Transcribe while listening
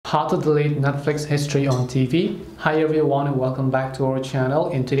How to delete Netflix history on TV. Hi everyone and welcome back to our channel.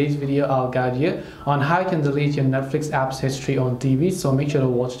 In today's video I'll guide you on how you can delete your Netflix app's history on TV, so make sure to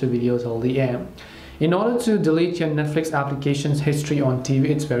watch the video till the end. In order to delete your Netflix application's history on TV,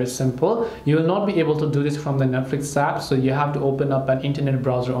 it's very simple. You will not be able to do this from the Netflix app, so you have to open up an internet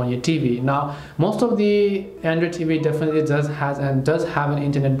browser on your TV. Now, most of the Android TV definitely does have an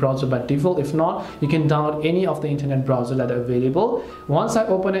internet browser by default. If not, you can download any of the internet browser that are available. Once I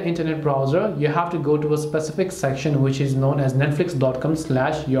open an internet browser, you have to go to a specific section which is known as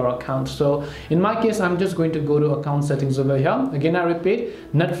netflix.com/your-account. So in my case, I'm just going to go to account settings over here. Again, I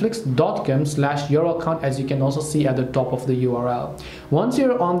repeat, netflix.com/your-account, as you can also see at the top of the URL. Once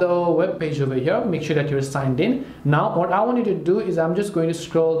you're on the web page over here, make sure that you're signed in. Now what I want you to do is I'm just going to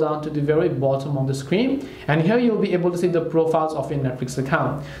scroll down to the very bottom of the screen, and here you'll be able to see the profiles of your Netflix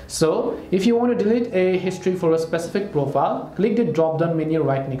account. So if you want to delete a history for a specific profile, click the drop down menu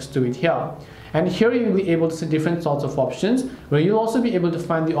right next to it here. And here you'll be able to see different sorts of options, where you'll also be able to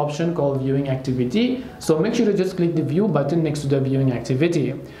find the option called viewing activity. So make sure to just click the view button next to the viewing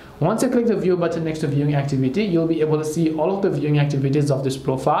activity. Once you click the view button next to viewing activity, you'll be able to see all of the viewing activities of this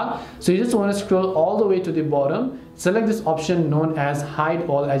profile. So you just want to scroll all the way to the bottom, select this option known as hide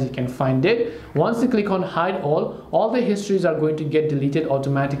all, as you can find it. Once you click on hide all the histories are going to get deleted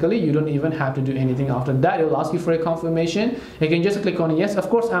automatically. You don't even have to do anything after that. It will ask you for a confirmation. You can just click on yes. Of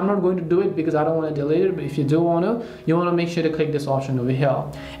course, I'm not going to do it because I don't want to delete it, but if you do want to, you want to make sure to click this option over here.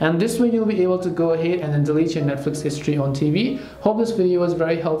 And this way you'll be able to go ahead and then delete your Netflix history on TV. Hope this video was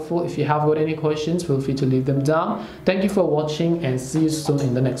very helpful. If you have got any questions, feel free to leave them down. Thank you for watching and see you soon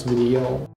in the next video.